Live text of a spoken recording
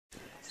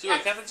She go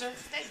to Catholic church?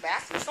 They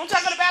Baptist. Don't y'all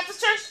go to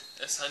Baptist church?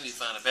 That's how I need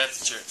to find a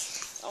Baptist church.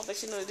 I don't think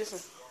she knows the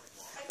difference.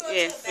 I go to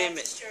a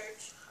Baptist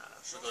church.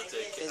 I go to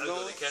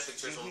the Catholic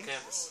church on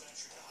campus.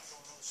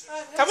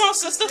 Come on,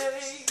 sister. You gotta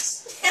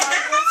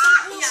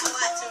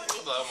watch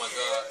me. Oh my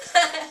God.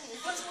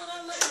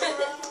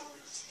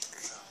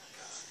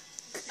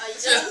 Are you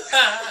done?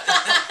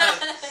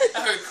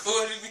 I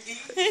recorded me.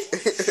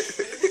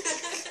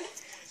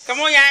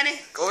 Come on, Yanni.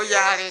 Go,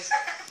 Yanni.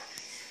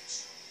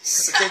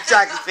 Look at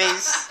chocolate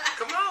face.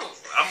 Come on.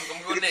 I'm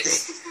going to go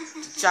next.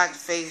 Chocolate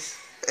face.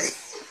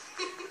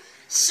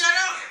 Shut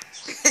up.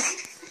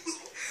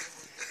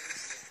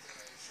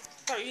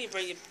 Oh, you need to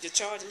bring your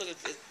charger. Look,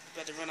 it's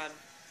about to run out.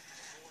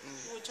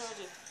 What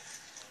charger?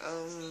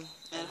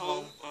 At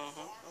home.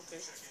 Okay.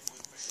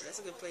 Well, that's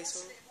a good place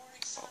for it.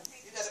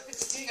 You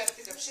gotta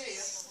pick up Shea.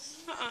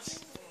 Hi.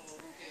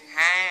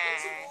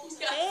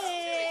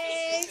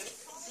 Hey.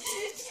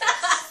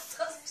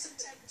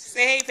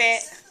 Say hey,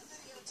 Pat.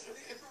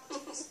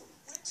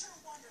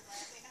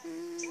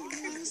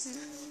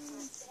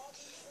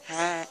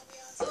 Hi.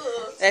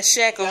 That's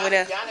Shaq over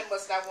there. Yanni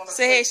must not want to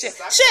Say hey, Shaq.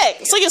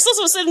 Shaq, so your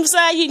sister was sitting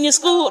beside you in your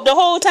school the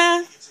whole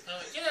time?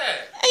 Yeah.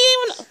 And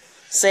you even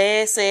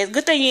sad.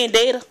 Good thing you ain't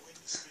date her.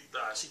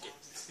 Nah, she get.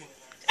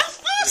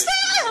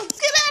 Stop!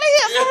 Get out of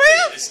here, for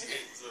real.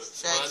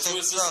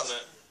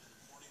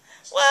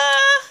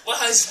 What?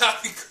 Why is y'all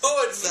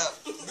recording?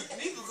 You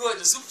need to record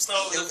the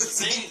superstar of the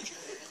scene.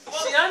 Come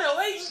on, y'all know,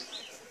 wait.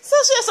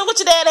 So what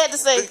your dad had to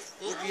say?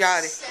 Look,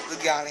 Yanni.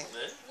 Look, Yanni.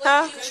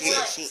 Huh? She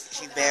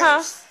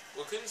embarrassed.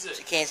 What can you say?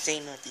 She can't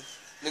say nothing.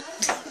 Look.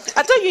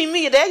 I told you and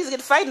me, your dad used to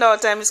get fighting all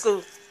the time in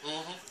school.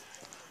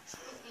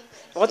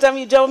 One time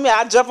you jump on me,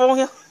 I jump on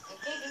him.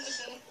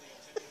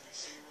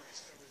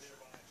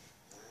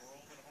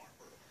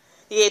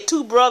 He had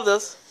two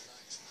brothers,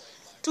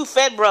 two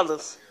fat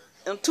brothers.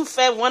 And two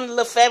fat, one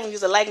little fat one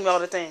used to like me all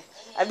the time.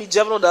 I'd be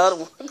jumping on the other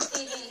one.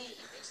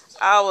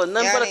 I was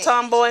nothing but a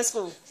tomboy in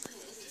school.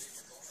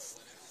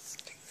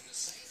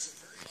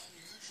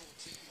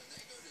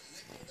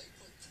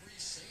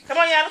 Come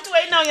on, y'all. What you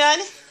waiting on,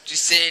 Yanni?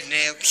 Just said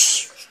now. What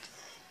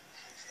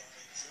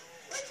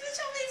you want me to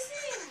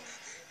sing?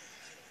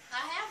 I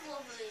have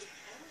one, but I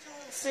don't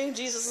want to Sing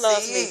Jesus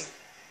Loves Me.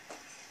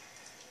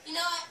 You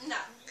know what? No.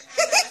 I'm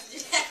not gonna do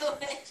that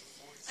one. I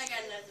got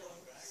another one.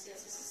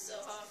 Since this is so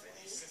hard for me.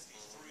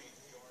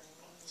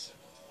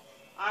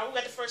 All right, we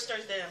got the first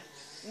church down.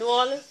 New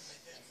Orleans?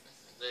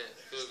 Yeah,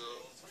 feel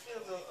good.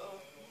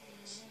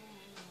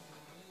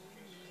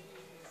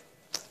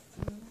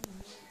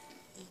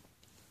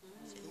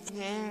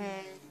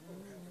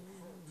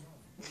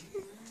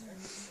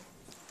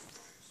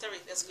 Terry,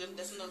 that's good.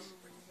 That's enough.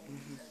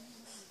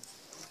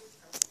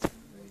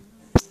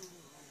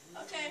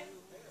 Okay.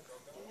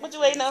 What you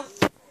waiting on?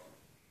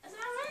 That's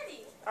not ready.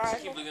 All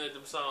right. Keep looking at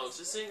them songs.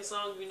 Just sing a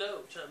song you know.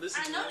 Try to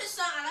listen I to know it. this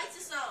song. I like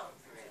this song.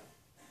 For real.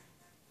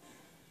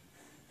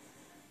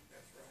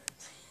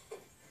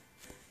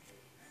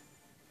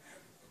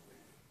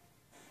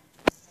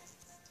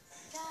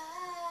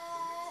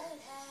 God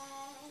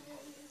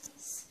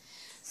has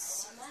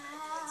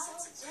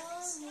smiled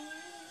on me.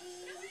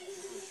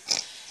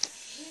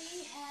 He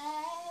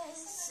has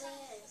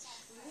set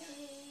me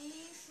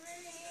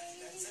free.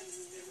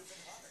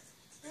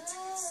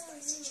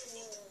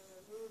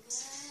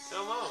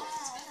 Come on.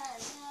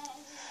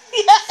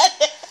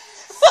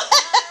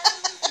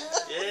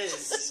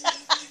 Yes.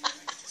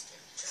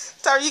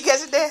 Terry, you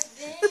catch it there?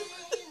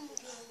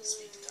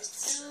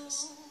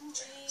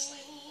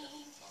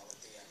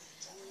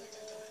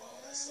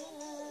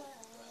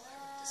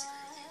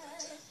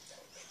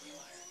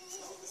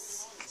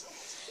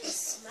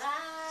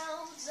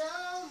 Smiles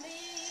on me.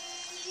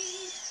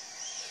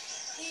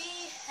 He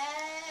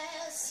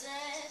has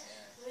set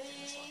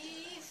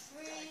me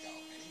free.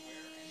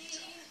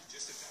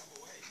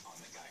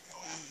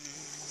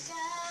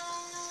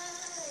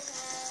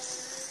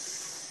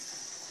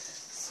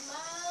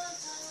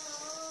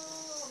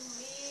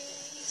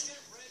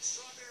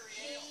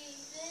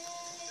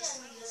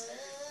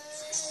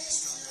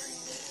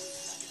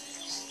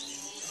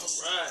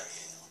 Right.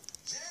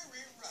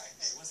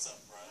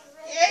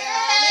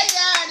 Yeah,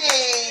 Yanni.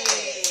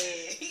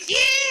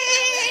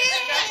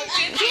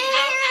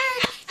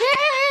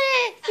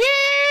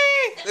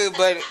 Look,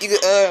 buddy. You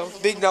could,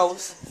 big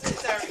nose.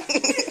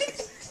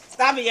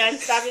 Stop it, Yanni.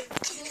 Stop it.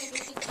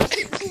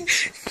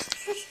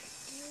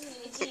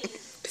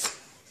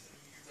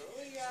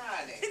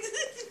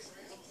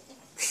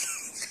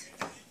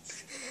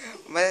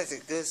 Man, that's a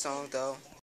good song, though.